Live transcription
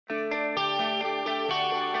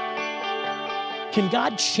Can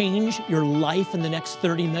God change your life in the next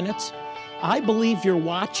 30 minutes? I believe you're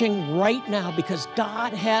watching right now because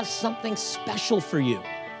God has something special for you.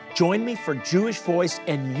 Join me for Jewish Voice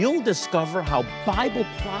and you'll discover how Bible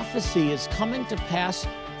prophecy is coming to pass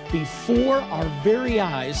before our very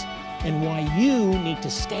eyes and why you need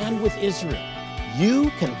to stand with Israel. You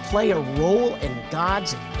can play a role in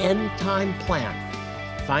God's end-time plan.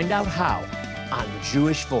 Find out how on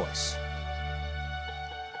Jewish Voice.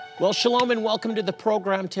 Well, shalom and welcome to the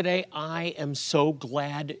program today. I am so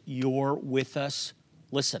glad you're with us.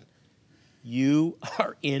 Listen, you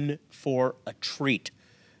are in for a treat.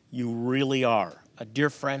 You really are. A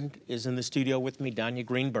dear friend is in the studio with me, Daniah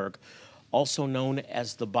Greenberg, also known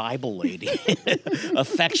as the Bible Lady,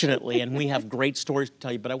 affectionately, and we have great stories to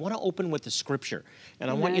tell you. But I want to open with the scripture, and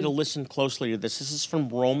I want you to listen closely to this. This is from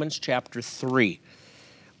Romans chapter 3.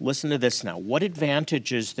 Listen to this now. What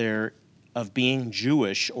advantage is there of being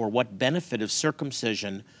Jewish, or what benefit of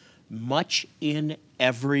circumcision? Much in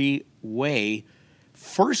every way.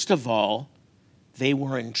 First of all, they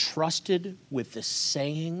were entrusted with the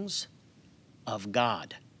sayings of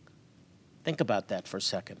God. Think about that for a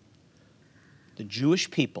second. The Jewish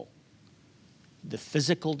people, the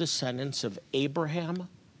physical descendants of Abraham,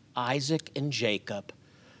 Isaac, and Jacob,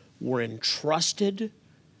 were entrusted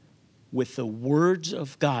with the words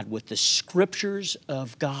of God, with the scriptures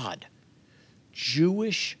of God.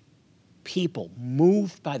 Jewish people,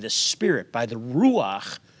 moved by the Spirit, by the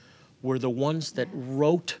Ruach, were the ones that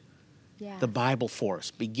wrote the Bible for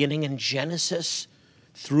us. Beginning in Genesis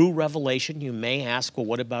through Revelation, you may ask, well,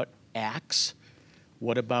 what about Acts?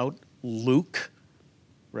 What about Luke?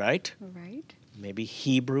 Right? Right. Maybe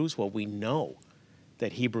Hebrews. Well, we know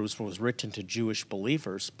that Hebrews was written to Jewish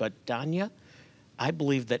believers, but Daniah, I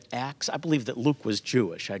believe that Luke was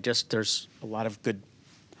Jewish. There's a lot of good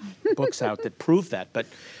books out that prove that, but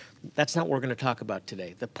that's not what we're going to talk about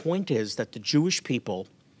today. The point is that the Jewish people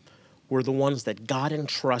were the ones that God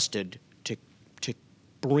entrusted to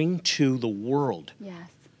bring to the world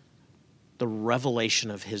the revelation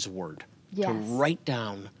of His Word, to write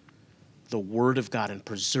down the Word of God and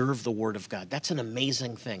preserve the Word of God. That's an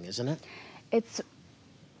amazing thing, isn't it? It's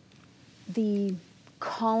the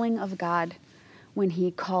calling of God when He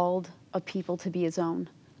called a people to be His own.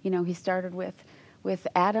 You know, He started with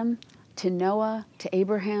Adam, to Noah, to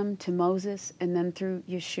Abraham, to Moses, and then through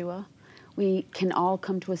Yeshua. We can all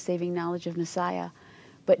come to a saving knowledge of Messiah.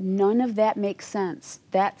 But none of that makes sense.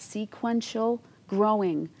 That sequential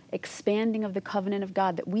growing, expanding of the covenant of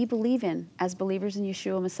God that we believe in as believers in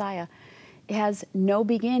Yeshua Messiah, it has no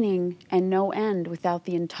beginning and no end without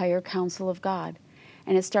the entire counsel of God.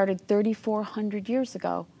 And it started 3,400 years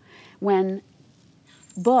ago when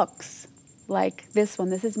books like this one.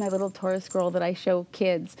 This is my little Torah scroll that I show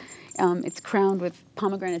kids. It's crowned with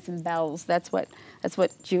pomegranates and bells. That's what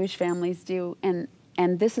Jewish families do. And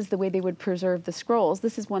this is the way they would preserve the scrolls.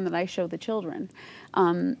 This is one that I show the children.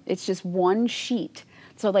 It's just one sheet.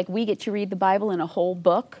 So like we get to read the Bible in a whole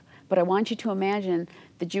book, but I want you to imagine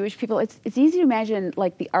the Jewish people. It's easy to imagine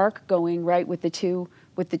like the ark going right with the two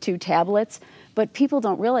tablets, but people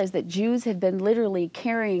don't realize that Jews have been literally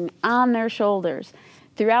carrying on their shoulders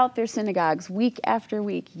throughout their synagogues, week after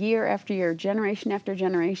week, year after year, generation after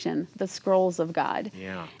generation, the scrolls of God.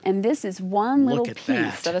 Yeah. And this is one little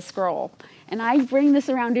piece of a scroll. And I bring this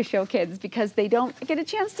around to show kids because they don't get a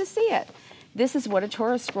chance to see it. This is what a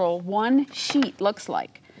Torah scroll, one sheet, looks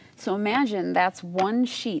like. So imagine that's one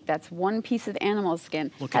sheet, that's one piece of animal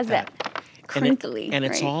skin. Look at that. Crinkly. And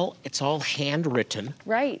it's all handwritten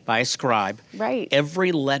by a scribe. Right.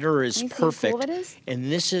 Every letter is perfect. How cool that is?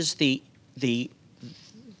 And this is the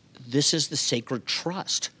sacred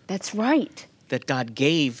trust. That's right. That God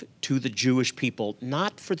gave to the Jewish people,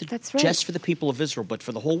 not for just for the people of Israel, but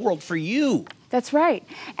for the whole world, for you. That's right.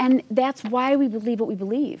 And that's why we believe what we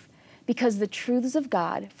believe. Because the truths of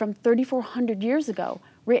God from 3,400 years ago,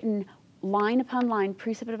 written line upon line,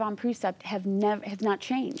 precept upon precept, have not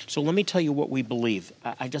changed. So let me tell you what we believe.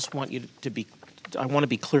 I just want you I want to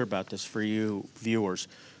be clear about this for you viewers.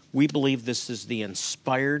 We believe this is the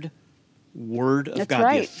inspired Word of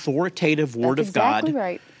God, the authoritative Word of God. That's exactly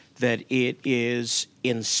right. That it is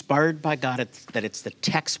inspired by God, that it's the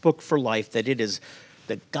textbook for life, that it is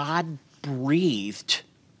the God-breathed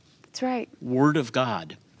Word of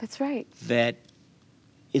God. That's right. That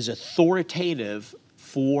is authoritative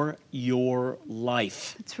for your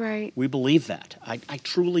life. That's right. We believe that. I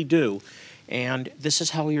truly do. And this is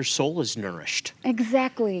how your soul is nourished.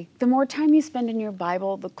 Exactly. The more time you spend in your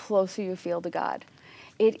Bible, the closer you feel to God.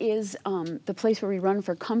 It is the place where we run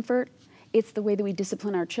for comfort. It's the way that we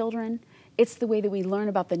discipline our children. It's the way that we learn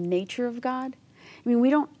about the nature of God. I mean, we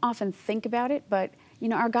don't often think about it, but, you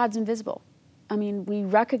know, our God's invisible. I mean, we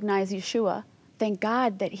recognize Yeshua. Thank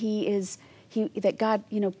God that that God,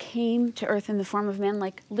 you know, came to earth in the form of man,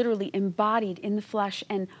 like literally embodied in the flesh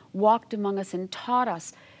and walked among us and taught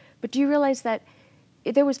us. But do you realize that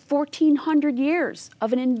there was 1,400 years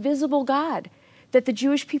of an invisible God that the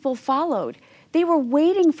Jewish people followed? They were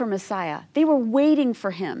waiting for Messiah. They were waiting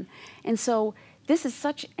for him. And so this is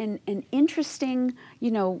such an interesting,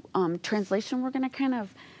 you know, translation we're going to kind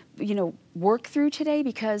of, you know, work through today,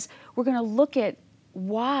 because we're going to look at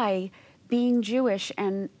why being Jewish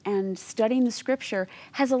and studying the scripture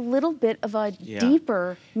has a little bit of a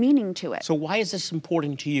deeper meaning to it. So why is this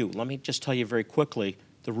important to you? Let me just tell you very quickly,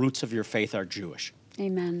 the roots of your faith are Jewish.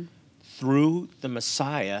 Amen. Through the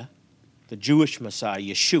Messiah, the Jewish Messiah,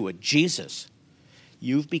 Yeshua, Jesus,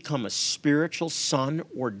 you've become a spiritual son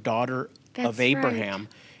or daughter of Abraham. Right.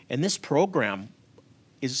 And this program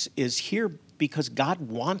is here because God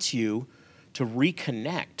wants you to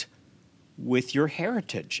reconnect with your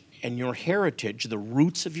heritage. And your heritage, the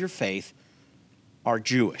roots of your faith, are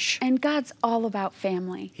Jewish. And God's all about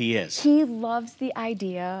family. He is. He loves the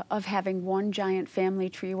idea of having one giant family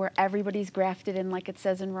tree where everybody's grafted in, like it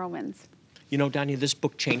says in Romans. You know, Daniah, this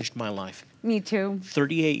book changed my life. Me too.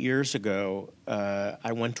 38 years ago,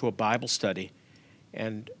 I went to a Bible study,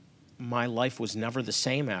 and my life was never the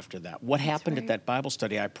same after that. What happened at that Bible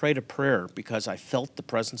study? I prayed a prayer because I felt the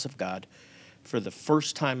presence of God for the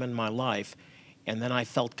first time in my life, and then I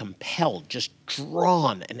felt compelled, just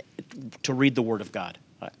drawn to read the Word of God.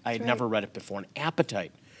 I had never read it before, an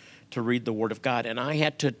appetite to read the Word of God, and I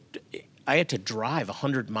had to drive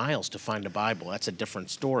 100 miles to find a Bible. That's a different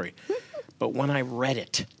story. But when I read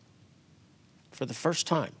it for the first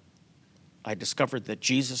time, I discovered that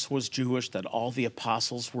Jesus was Jewish, that all the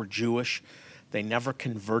apostles were Jewish. They never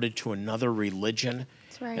converted to another religion.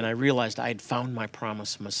 That's right. And I realized I had found my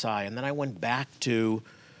promised Messiah. And then I went back to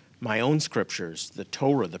my own scriptures, the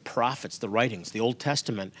Torah, the prophets, the writings, the Old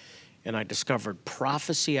Testament, and I discovered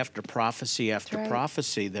prophecy after prophecy after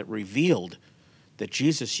prophecy that revealed that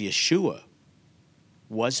Jesus, Yeshua,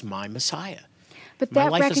 was my Messiah. But my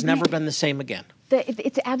life has never been the same again.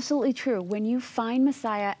 It's absolutely true. When you find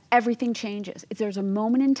Messiah, everything changes. There's a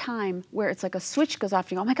moment in time where it's like a switch goes off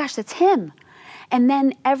and you go, oh my gosh, that's him. And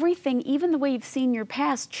then everything, even the way you've seen your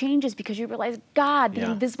past, changes because you realize God,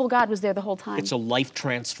 the invisible God, was there the whole time. It's a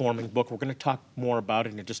life-transforming book. We're going to talk more about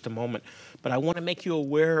it in just a moment. But I want to make you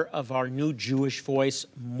aware of our new Jewish Voice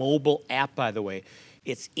mobile app, by the way.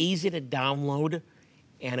 It's easy to download,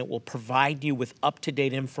 and it will provide you with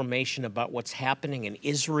up-to-date information about what's happening in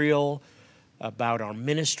Israel, about our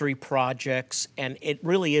ministry projects, and it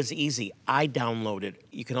really is easy. I download it.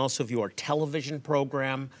 You can also view our television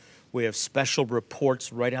program. We have special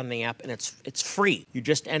reports right on the app, and it's free. You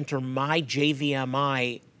just enter my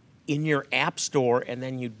JVMI in your app store, and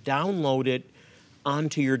then you download it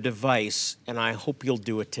onto your device, and I hope you'll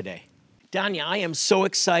do it today. Daniah, I am so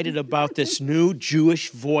excited about this new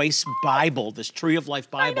Jewish Voice Bible, this Tree of Life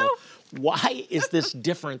Bible. Why is this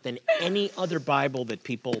different than any other Bible that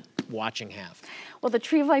people watching have? Well, the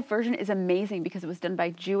Tree of Life version is amazing because it was done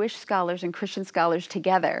by Jewish scholars and Christian scholars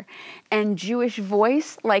together. And Jewish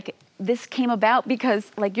Voice, like, this came about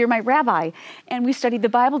because, like, you're my rabbi, and we studied the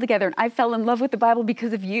Bible together, and I fell in love with the Bible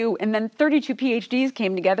because of you. And then 32 PhDs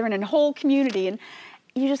came together and a whole community, and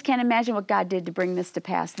you just can't imagine what God did to bring this to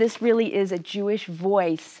pass. This really is a Jewish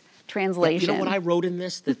Voice translation. You know what I wrote in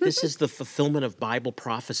this? That this is the fulfillment of Bible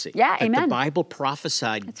prophecy. Yeah, that amen. The Bible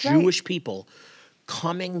prophesied Jewish people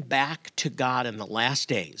coming back to God in the last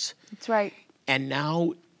days. That's right. And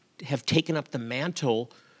now have taken up the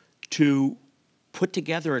mantle to put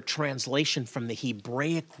together a translation from the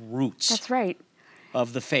Hebraic roots. That's right.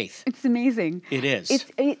 Of the faith. It's amazing. It is.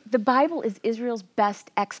 The Bible is Israel's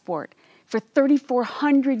best export. For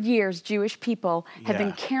 3,400 years, Jewish people have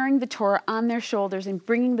been carrying the Torah on their shoulders and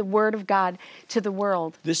bringing the Word of God to the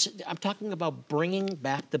world. I'm talking about bringing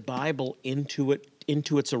back the Bible into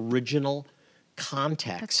its original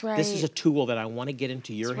context. That's right. This is a tool that I want to get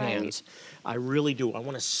into your hands. I really do. I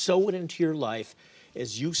want to sow it into your life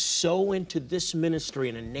as you sow into this ministry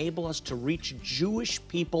and enable us to reach Jewish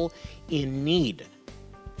people in need.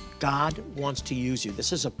 God wants to use you.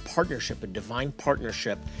 This is a partnership, a divine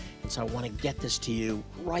partnership. And so I want to get this to you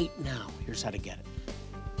right now. Here's how to get it.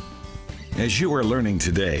 As you are learning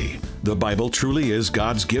today, the Bible truly is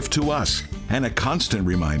God's gift to us and a constant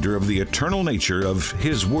reminder of the eternal nature of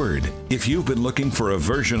His Word. If you've been looking for a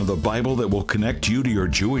version of the Bible that will connect you to your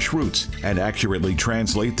Jewish roots and accurately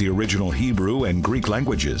translate the original Hebrew and Greek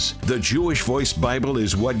languages, the Jewish Voice Bible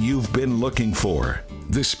is what you've been looking for.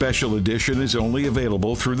 This special edition is only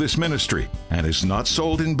available through this ministry and is not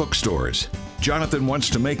sold in bookstores. Jonathan wants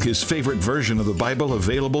to make his favorite version of the Bible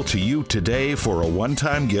available to you today for a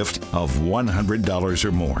one-time gift of $100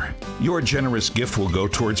 or more. Your generous gift will go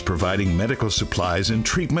towards providing medical supplies and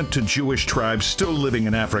treatment to Jewish tribes still living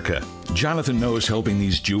in Africa. Jonathan knows helping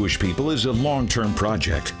these Jewish people is a long-term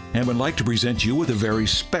project and would like to present you with a very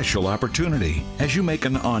special opportunity as you make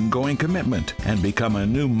an ongoing commitment and become a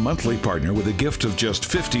new monthly partner with a gift of just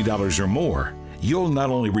 $50 or more. You'll not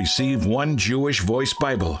only receive one Jewish Voice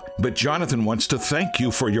Bible, but Jonathan wants to thank you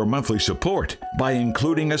for your monthly support by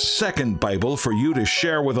including a second Bible for you to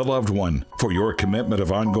share with a loved one. For your commitment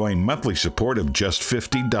of ongoing monthly support of just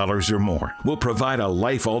 $50 or more, we'll provide a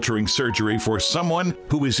life-altering surgery for someone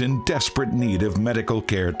who is in desperate need of medical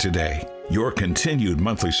care today. Your continued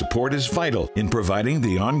monthly support is vital in providing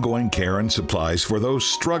the ongoing care and supplies for those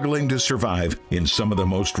struggling to survive in some of the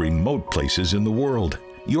most remote places in the world.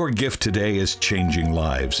 Your gift today is changing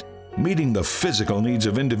lives, meeting the physical needs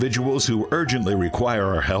of individuals who urgently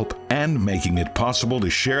require our help, and making it possible to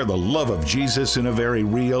share the love of Jesus in a very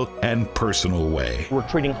real and personal way. We're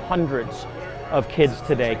treating hundreds of kids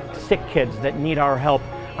today, sick kids that need our help.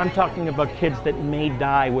 I'm talking about kids that may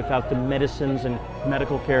die without the medicines and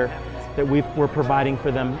medical care that we're providing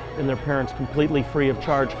for them and their parents completely free of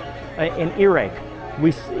charge. An earache.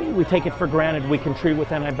 We take it for granted we can treat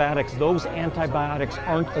with antibiotics. Those antibiotics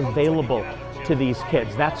aren't available to these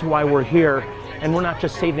kids. That's why we're here. And we're not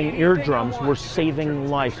just saving eardrums, we're saving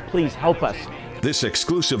lives. Please help us. This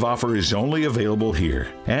exclusive offer is only available here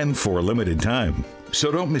and for a limited time. So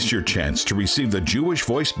don't miss your chance to receive the Jewish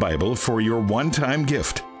Voice Bible for your one-time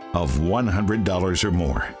gift of $100 or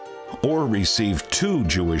more. Or receive 2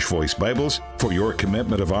 Jewish Voice Bibles for your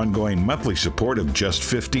commitment of ongoing monthly support of just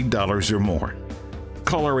 $50 or more.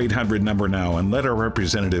 Call our 800 number now and let our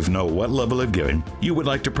representative know what level of giving you would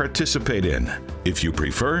like to participate in. If you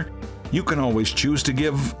prefer, you can always choose to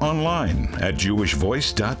give online at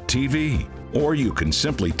jewishvoice.tv, or you can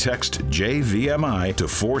simply text JVMI to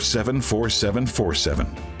 474747.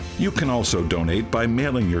 You can also donate by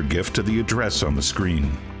mailing your gift to the address on the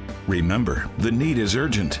screen. Remember, the need is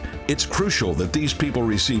urgent. It's crucial that these people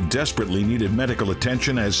receive desperately needed medical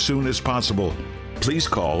attention as soon as possible. Please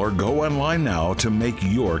call or go online now to make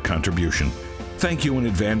your contribution. Thank you in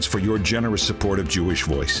advance for your generous support of Jewish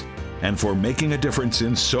Voice and for making a difference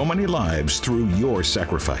in so many lives through your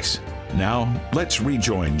sacrifice. Now, let's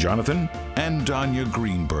rejoin Jonathan and Daniah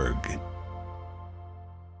Greenberg.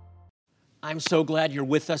 I'm so glad you're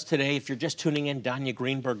with us today. If you're just tuning in, Daniah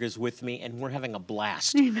Greenberg is with me, and we're having a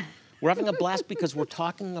blast. Amen. We're having a blast because we're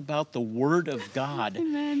talking about the Word of God.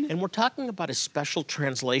 Amen. And we're talking about a special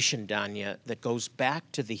translation, Daniah, that goes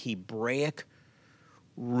back to the Hebraic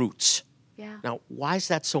roots. Yeah. Now, why is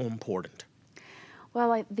that so important?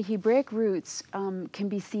 Well, the Hebraic roots can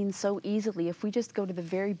be seen so easily if we just go to the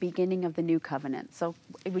very beginning of the New Covenant. So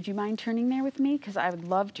would you mind turning there with me? Because I would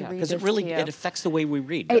love to read this to you. Because it affects the way we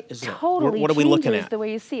read, It isn't totally it? What are we looking changes at? the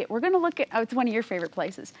way you see it. We're going to look at, it's one of your favorite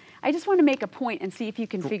places. I just want to make a point and see if you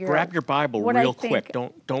can figure out Grab your Bible what real I think.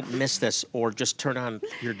 quick. Don't miss this, or just turn on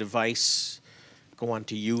your device. Go on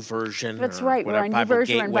to YouVersion. That's or right. Whatever, We're on Bible YouVersion,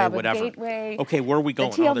 Gateway, we're on Bible whatever. Gateway. Okay, where are we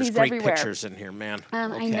going? The Oh, there's TLV's great everywhere. pictures in here, man. I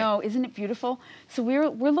Okay. know, isn't it beautiful? So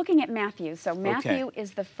we're looking at Matthew. So Matthew Okay.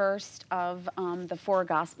 is the first of the 4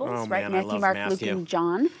 Gospels, Oh, right? man, I Matthew, love Mark, Matthew. Luke, and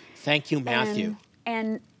John. Thank you, Matthew.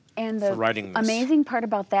 And the for writing this. amazing part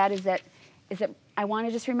about that is that I want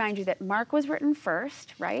to just remind you that Mark was written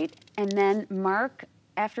first, right? And then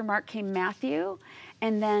after Mark came Matthew,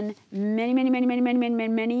 and then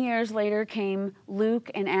many years later came Luke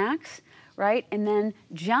and Acts, right? And then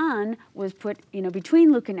John was put,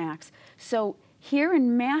 between Luke and Acts. So here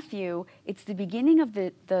in Matthew, it's the beginning of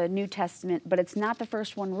the New Testament, but it's not the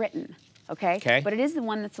first one written, okay? Okay. But it is the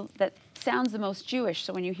one that sounds the most Jewish.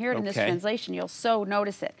 So when you hear it in this Okay. translation, you'll so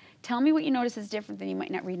notice it. Tell me what you notice is different than you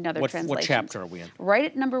might not read in other translations. What chapter are we in? Right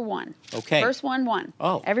at number 1. Okay. Verse 1:1.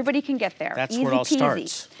 Oh. Everybody can get there. That's Easy where it all peasy.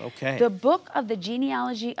 starts. Okay. The book of the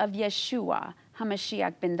genealogy of Yeshua,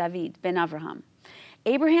 HaMashiach ben David, ben Avraham.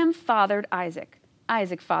 Abraham fathered Isaac.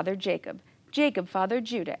 Isaac fathered Jacob. Jacob fathered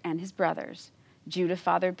Judah and his brothers. Judah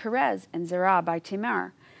fathered Perez and Zerah by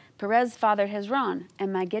Tamar. Perez fathered Hezron.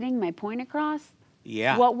 Am I getting my point across?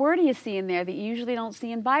 Yeah. What word do you see in there that you usually don't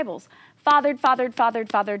see in Bibles? Fathered, fathered,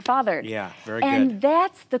 fathered, fathered, fathered. Yeah, very And good.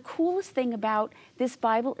 that's the coolest thing about this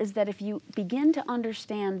Bible is that if you begin to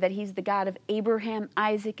understand that he's the God of Abraham,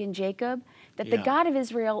 Isaac, and Jacob, that the Yeah. God of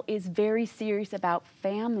Israel is very serious about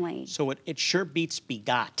family. So it sure beats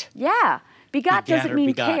begot. Yeah. Begot Begat doesn't or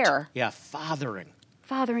mean begot. care. Yeah, fathering.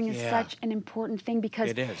 Fathering is such an important thing, because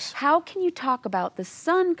it is. How can you talk about the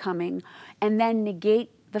Son coming and then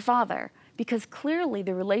negate the Father? Because clearly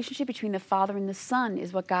the relationship between the Father and the Son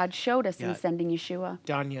is what God showed us in sending Yeshua.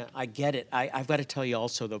 Daniah, I get it. I've got to tell you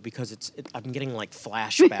also, though, because I'm getting like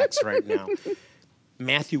flashbacks right now.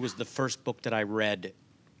 Matthew was the first book that I read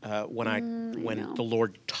when the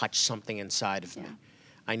Lord touched something inside of me.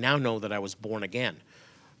 I now know that I was born again,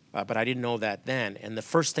 but I didn't know that then. And the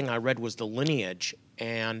first thing I read was the lineage,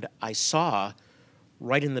 and I saw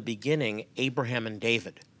right in the beginning Abraham and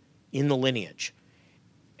David in the lineage.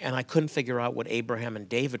 And I couldn't figure out what Abraham and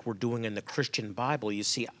David were doing in the Christian Bible. You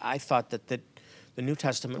see, I thought that the New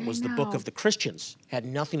Testament was the book of the Christians, had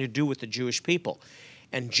nothing to do with the Jewish people.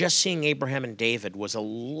 And just seeing Abraham and David was a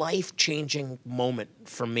life-changing moment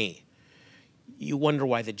for me. You wonder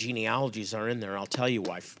why the genealogies are in there. I'll tell you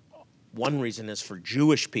why. One reason is for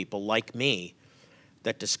Jewish people like me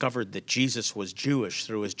that discovered that Jesus was Jewish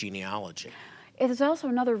through his genealogy. There's also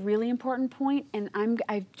another really important point, and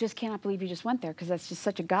I just cannot believe you just went there, because that's just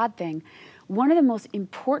such a God thing. One of the most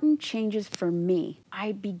important changes for me,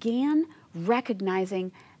 I began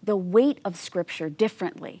recognizing the weight of Scripture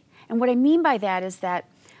differently. And what I mean by that is that,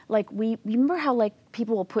 like, you remember how, like,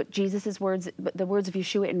 people will put Jesus's words, the words of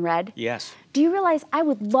Yeshua, in red? Yes. Do you realize I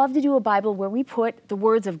would love to do a Bible where we put the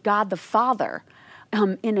words of God the Father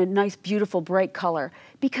in a nice, beautiful, bright color?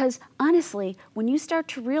 Because honestly, when you start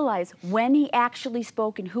to realize when he actually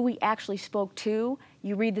spoke and who he actually spoke to,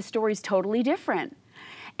 you read the stories totally different.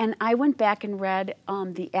 And I went back and read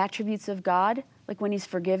the attributes of God, like when he's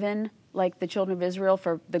forgiven, like the children of Israel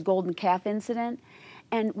for the golden calf incident.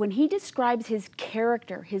 And when he describes his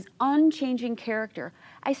character, his unchanging character,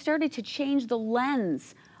 I started to change the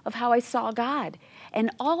lens of how I saw God.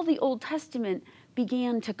 And all the Old Testament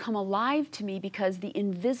began to come alive to me, because the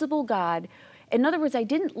invisible God, in other words, I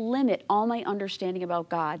didn't limit all my understanding about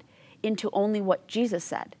God into only what Jesus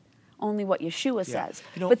said, only what Yeshua says,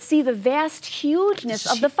 but see the vast hugeness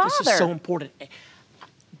of the Father. This is so important.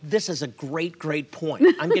 This is a great, great point.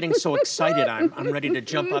 I'm getting so excited, I'm ready to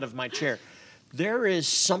jump out of my chair. There is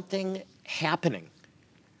something happening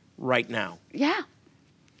right now. Yeah.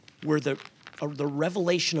 Where the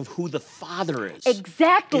revelation of who the Father is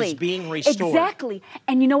is being restored. Exactly.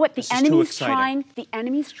 And you know what? The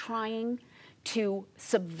enemy's trying to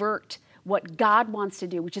subvert what God wants to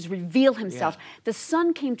do, which is reveal himself. The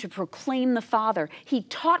Son came to proclaim the Father. He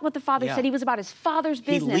taught what the Father said. He was about his Father's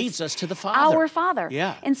business. He leads us to the Father. Our Father.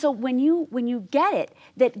 Yeah. And so when you get it,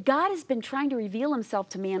 that God has been trying to reveal himself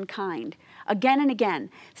to mankind again and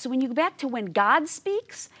again. So when you go back to when God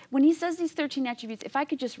speaks, when he says these 13 attributes, if I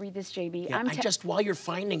could just read this, JB. While you're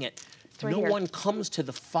finding it, right no here. one comes to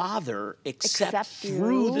the Father except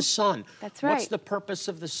through the Son. That's right. What's the purpose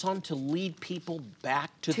of the Son? To lead people back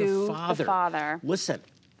to the Father. Listen,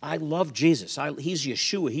 I love Jesus. He's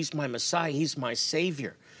Yeshua. He's my Messiah. He's my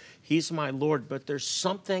Savior. He's my Lord. But there's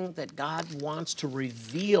something that God wants to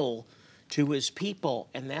reveal to his people,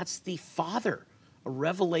 and that's the Father, a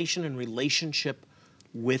revelation and relationship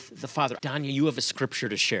with the Father. Daniah, you have a scripture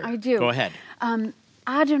to share. I do. Go ahead.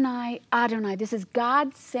 Adonai, Adonai. This is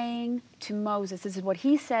God saying to Moses, this is what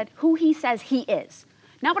he said, who he says he is.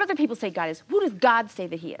 Not what other people say God is. Who does God say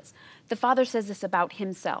that he is? The Father says this about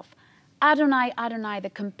himself. Adonai, Adonai,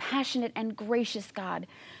 the compassionate and gracious God,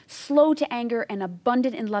 slow to anger and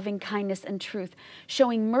abundant in loving kindness and truth,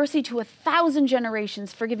 showing mercy to 1,000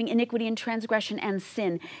 generations, forgiving iniquity and transgression and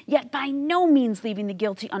sin, yet by no means leaving the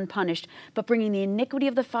guilty unpunished, but bringing the iniquity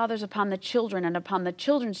of the fathers upon the children and upon the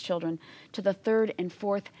children's children to the 3rd and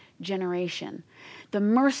 4th generation. The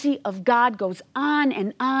mercy of God goes on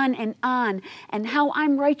and on and on, and how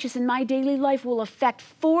I'm righteous in my daily life will affect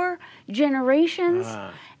 4 generations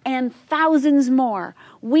and thousands more.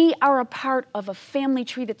 We are a part of a family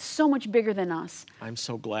tree that's so much bigger than us. I'm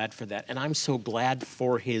so glad for that, and I'm so glad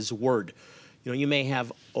for his word. You know, you may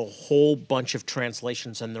have a whole bunch of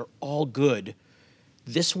translations, and they're all good.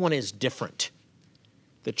 This one is different.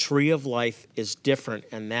 The Tree of Life is different,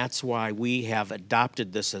 and that's why we have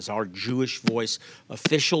adopted this as our Jewish Voice,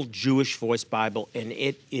 official Jewish Voice Bible, and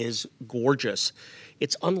it is gorgeous.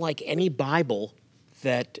 It's unlike any Bible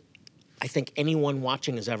that I think anyone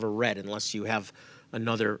watching has ever read, unless you have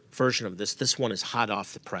another version of this. This one is hot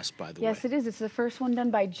off the press, by the way. Yes, it is. It's the first one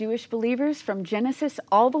done by Jewish believers from Genesis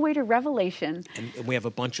all the way to Revelation. And we have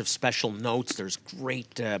a bunch of special notes. There's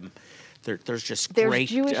great... There's just There's great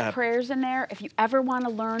Jewish prayers in there. If you ever want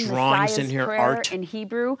to learn drawings Messiah's in here, prayer art. in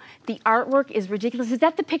Hebrew, the artwork is ridiculous. Is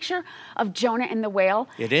that the picture of Jonah and the whale?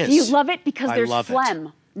 It is. Do you love it? Because I there's love phlegm.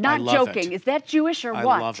 it. Not joking. Is that Jewish or what?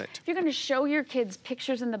 I love it. If you're going to show your kids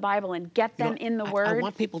pictures in the Bible and get them in the Word. I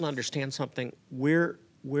want people to understand something. We're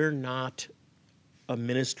not a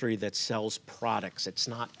ministry that sells products. It's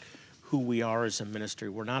not who we are as a ministry.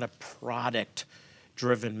 We're not a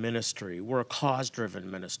product-driven ministry. We're a cause-driven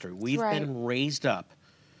ministry. We've been raised up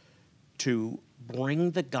to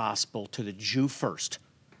bring the gospel to the Jew first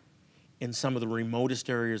in some of the remotest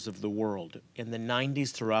areas of the world. In the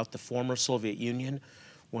 90s, throughout the former Soviet Union,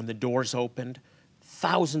 when the doors opened,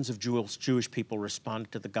 thousands of Jewish people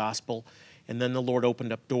responded to the gospel. And then the Lord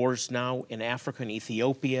opened up doors now in Africa, in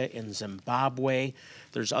Ethiopia, in Zimbabwe.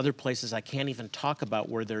 There's other places I can't even talk about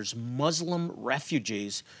where there's Muslim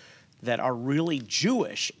refugees that are really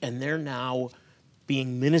Jewish, and they're now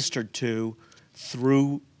being ministered to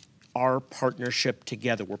through our partnership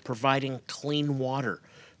together. We're providing clean water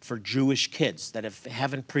for Jewish kids that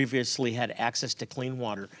haven't previously had access to clean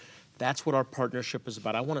water. That's what our partnership is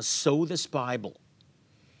about. I want to sow this Bible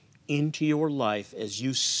into your life as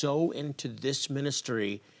you sow into this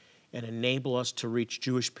ministry and enable us to reach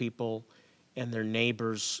Jewish people and their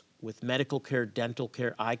neighbors with medical care, dental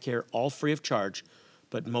care, eye care, all free of charge,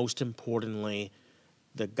 but most importantly,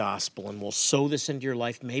 the gospel. And we'll sow this into your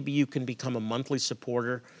life. Maybe you can become a monthly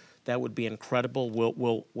supporter. That would be incredible.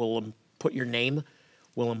 We'll put your name,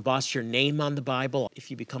 we'll emboss your name on the Bible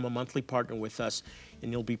if you become a monthly partner with us,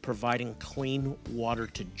 and you'll be providing clean water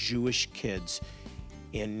to Jewish kids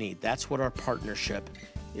in need. That's what our partnership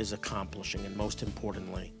is accomplishing, and most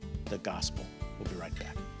importantly, the gospel. We'll be right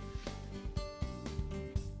back.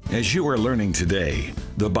 As you are learning today,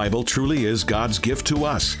 the Bible truly is God's gift to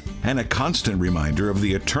us and a constant reminder of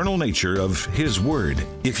the eternal nature of His Word.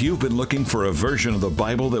 If you've been looking for a version of the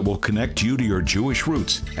Bible that will connect you to your Jewish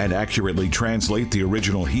roots and accurately translate the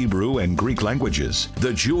original Hebrew and Greek languages,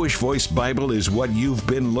 the Jewish Voice Bible is what you've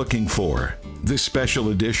been looking for. This special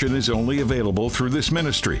edition is only available through this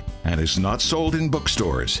ministry and is not sold in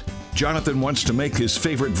bookstores. Jonathan wants to make his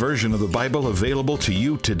favorite version of the Bible available to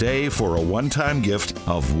you today for a one-time gift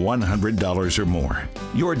of $100 or more.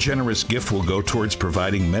 Your generous gift will go towards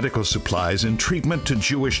providing medical supplies and treatment to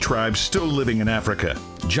Jewish tribes still living in Africa.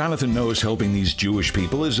 Jonathan knows helping these Jewish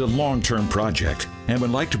people is a long-term project and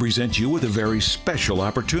would like to present you with a very special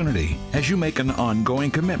opportunity as you make an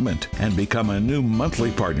ongoing commitment and become a new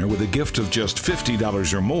monthly partner with a gift of just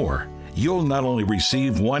 $50 or more. You'll not only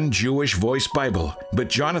receive one Jewish Voice Bible, but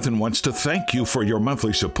Jonathan wants to thank you for your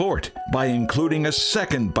monthly support by including a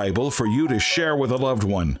second Bible for you to share with a loved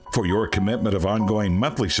one. For your commitment of ongoing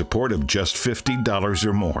monthly support of just $50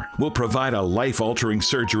 or more, we'll provide a life-altering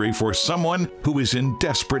surgery for someone who is in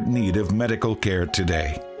desperate need of medical care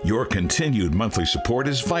today. Your continued monthly support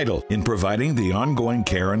is vital in providing the ongoing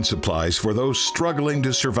care and supplies for those struggling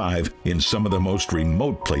to survive in some of the most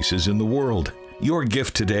remote places in the world. Your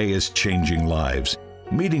gift today is changing lives,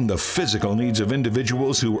 meeting the physical needs of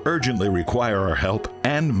individuals who urgently require our help,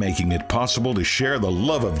 and making it possible to share the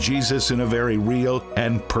love of Jesus in a very real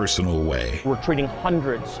and personal way. We're treating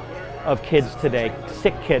hundreds of kids today,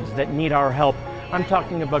 sick kids that need our help. I'm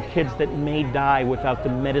talking about kids that may die without the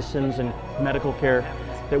medicines and medical care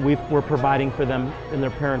that we're providing for them and their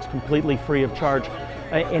parents completely free of charge.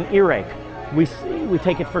 An earache. We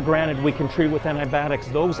take it for granted we can treat with antibiotics.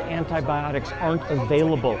 Those antibiotics aren't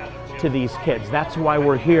available to these kids. That's why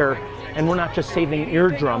we're here. And we're not just saving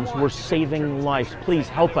eardrums, we're saving lives. Please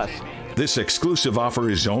help us. This exclusive offer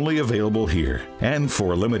is only available here and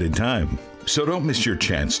for a limited time. So don't miss your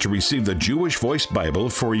chance to receive the Jewish Voice Bible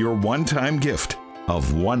for your one-time gift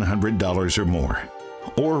of $100 or more.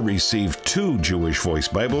 Or receive 2 Jewish Voice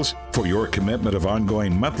Bibles for your commitment of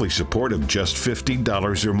ongoing monthly support of just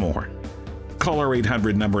 $50 or more. Call our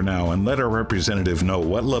 800 number now and let our representative know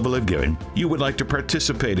what level of giving you would like to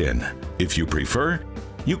participate in. If you prefer,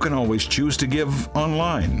 you can always choose to give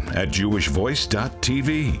online at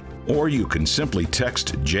jewishvoice.tv, or you can simply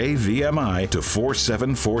text JVMI to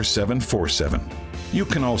 474747. You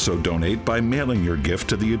can also donate by mailing your gift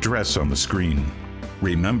to the address on the screen.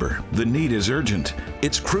 Remember, the need is urgent.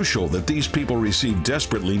 It's crucial that these people receive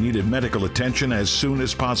desperately needed medical attention as soon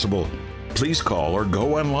as possible. Please call or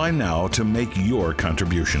go online now to make your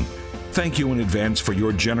contribution. Thank you in advance for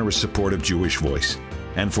your generous support of Jewish Voice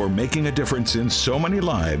and for making a difference in so many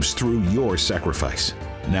lives through your sacrifice.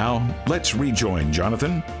 Now, let's rejoin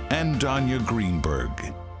Jonathan and Daniah Greenberg.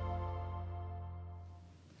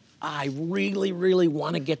 I really, really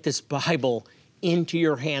want to get this Bible into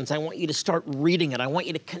your hands. I want you to start reading it. I want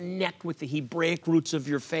you to connect with the Hebraic roots of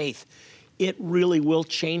your faith. It really will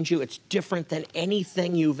change you. It's different than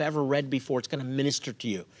anything you've ever read before. It's going to minister to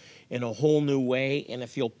you. in a whole new way. And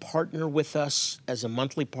if you'll partner with us as a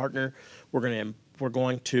monthly partner, we're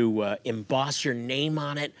going to emboss your name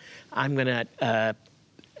on it. I'm going to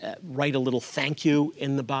write a little thank you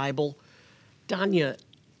in the Bible. Daniah,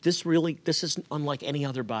 this is unlike any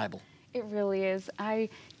other Bible. It really is. I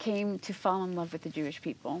came to fall in love with the Jewish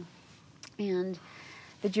people. And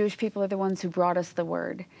the Jewish people are the ones who brought us the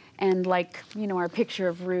word. And like, our picture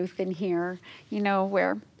of Ruth in here,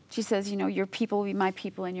 where she says, your people will be my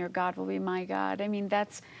people and your God will be my God. I mean,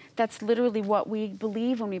 that's literally what we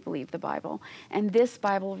believe when we believe the Bible. And this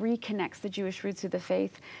Bible reconnects the Jewish roots of the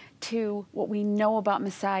faith to what we know about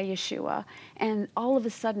Messiah Yeshua. And all of a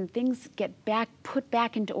sudden, things get put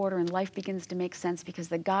back into order, and life begins to make sense because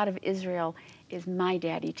the God of Israel is my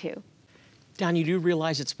daddy too. Daniah, do you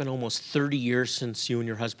realize it's been almost 30 years since you and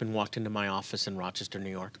your husband walked into my office in Rochester,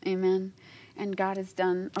 New York? Amen. And God has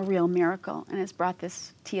done a real miracle and has brought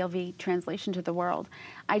this TLV translation to the world.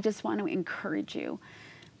 I just want to encourage you.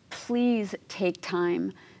 Please take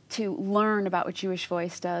time to learn about what Jewish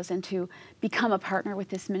Voice does and to become a partner with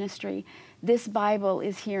this ministry. This Bible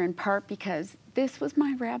is here in part because this was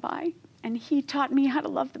my rabbi, and he taught me how to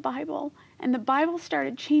love the Bible. And the Bible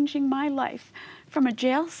started changing my life from a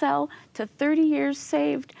jail cell to 30 years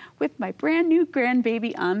saved with my brand new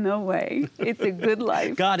grandbaby on the way. It's a good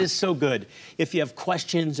life. God is so good. If you have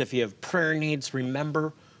questions, if you have prayer needs,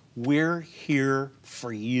 remember, we're here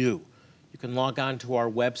for you. You can log on to our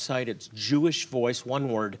website. It's jewishvoice, one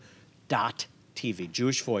word, .tv,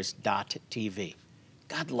 jewishvoice.tv.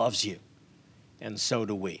 God loves you, and so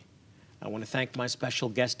do we. I want to thank my special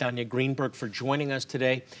guest, Daniah Greenberg, for joining us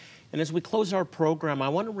today. And as we close our program, I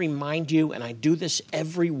want to remind you, and I do this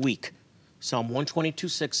every week, Psalm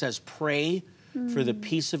 122:6 says, pray for the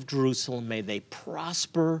peace of Jerusalem. May they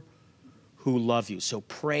prosper who love you. So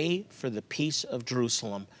pray for the peace of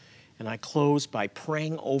Jerusalem. And I close by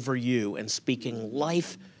praying over you and speaking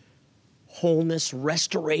life, wholeness,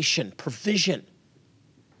 restoration, provision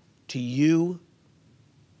to you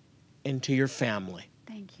and to your family.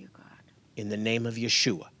 Thank you, God. In the name of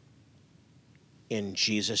Yeshua. In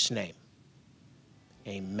Jesus' name.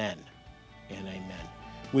 Amen and amen.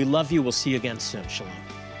 We love you. We'll see you again soon. Shalom.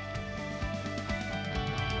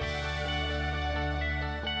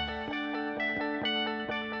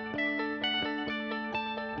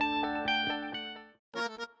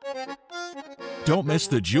 Don't miss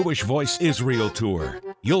the Jewish Voice Israel Tour.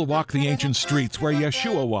 You'll walk the ancient streets where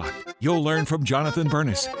Yeshua walked. You'll learn from Jonathan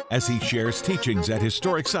Bernis as he shares teachings at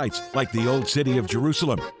historic sites like the Old City of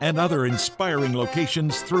Jerusalem and other inspiring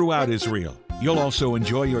locations throughout Israel. You'll also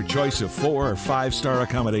enjoy your choice of 4- or 5-star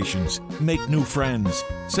accommodations, make new friends,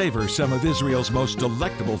 savor some of Israel's most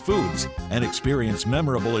delectable foods, and experience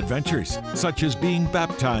memorable adventures, such as being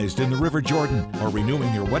baptized in the River Jordan or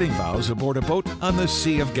renewing your wedding vows aboard a boat on the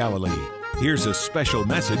Sea of Galilee. Here's a special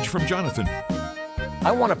message from Jonathan.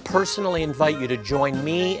 I want to personally invite you to join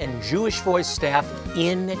me and Jewish Voice staff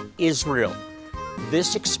in Israel.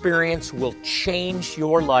 This experience will change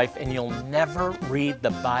your life, and you'll never read the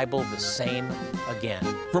Bible the same again.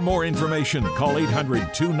 For more information, call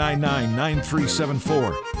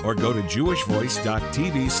 800-299-9374 or go to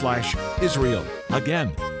jewishvoice.tv/Israel.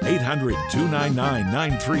 Again,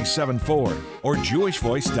 800-299-9374 or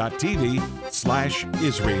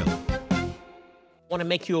jewishvoice.tv/Israel. I want to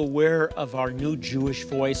make you aware of our new Jewish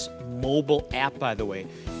Voice mobile app, by the way.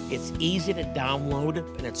 It's easy to download,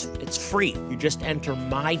 and it's free. You just enter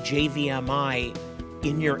my JVMI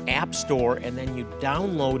in your app store, and then you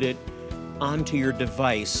download it onto your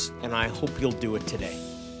device, and I hope you'll do it today.